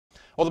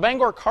Well, the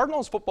Bangor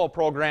Cardinals football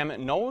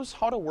program knows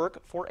how to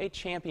work for a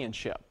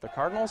championship. The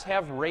Cardinals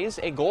have raised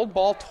a gold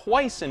ball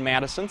twice in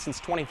Madison since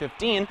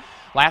 2015.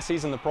 Last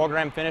season, the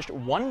program finished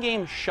one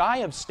game shy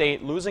of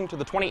state, losing to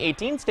the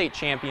 2018 state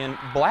champion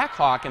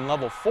Blackhawk in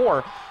Level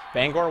 4.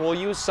 Bangor will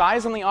use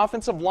size on the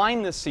offensive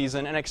line this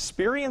season and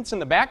experience in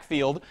the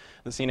backfield.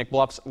 The Scenic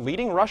Bluffs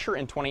leading rusher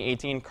in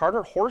 2018,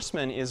 Carter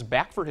Horseman, is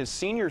back for his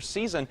senior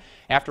season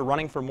after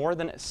running for more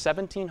than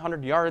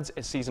 1,700 yards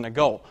a season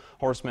ago.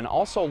 Horseman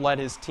also led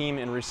his team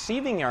in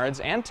receiving yards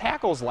and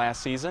tackles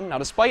last season. Now,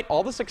 despite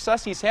all the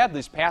success he's had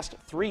these past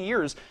 3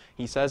 years,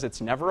 he says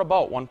it's never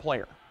about one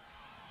player.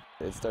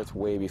 It starts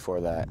way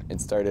before that. It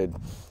started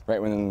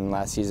right when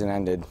last season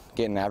ended,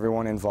 getting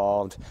everyone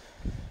involved,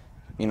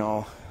 you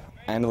know,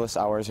 endless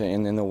hours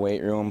in the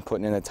weight room,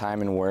 putting in the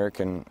time and work,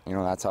 and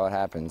that's how it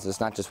happens. It's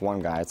not just one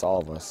guy, it's all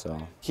of us.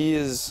 So he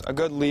is a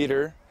good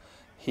leader.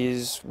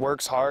 He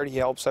works hard, he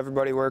helps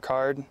everybody work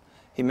hard.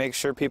 He makes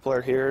sure people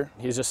are here.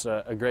 He's just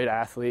a great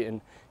athlete,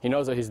 and he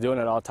knows that he's doing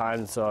it all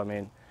times, so I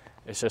mean,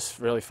 it's just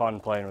really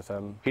fun playing with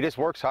him. He just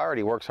works hard.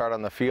 He works hard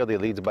on the field. He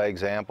leads by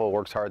example,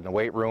 works hard in the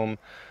weight room,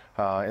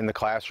 in the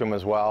classroom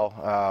as well.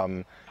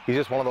 He's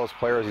just one of those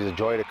players. He's a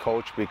joy to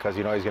coach because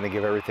he's going to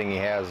give everything he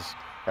has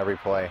every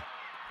play.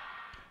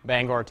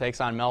 Bangor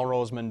takes on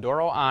Melrose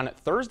Mindoro on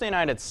Thursday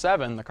night at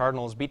 7. The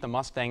Cardinals beat the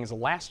Mustangs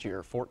last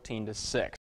year 14-6.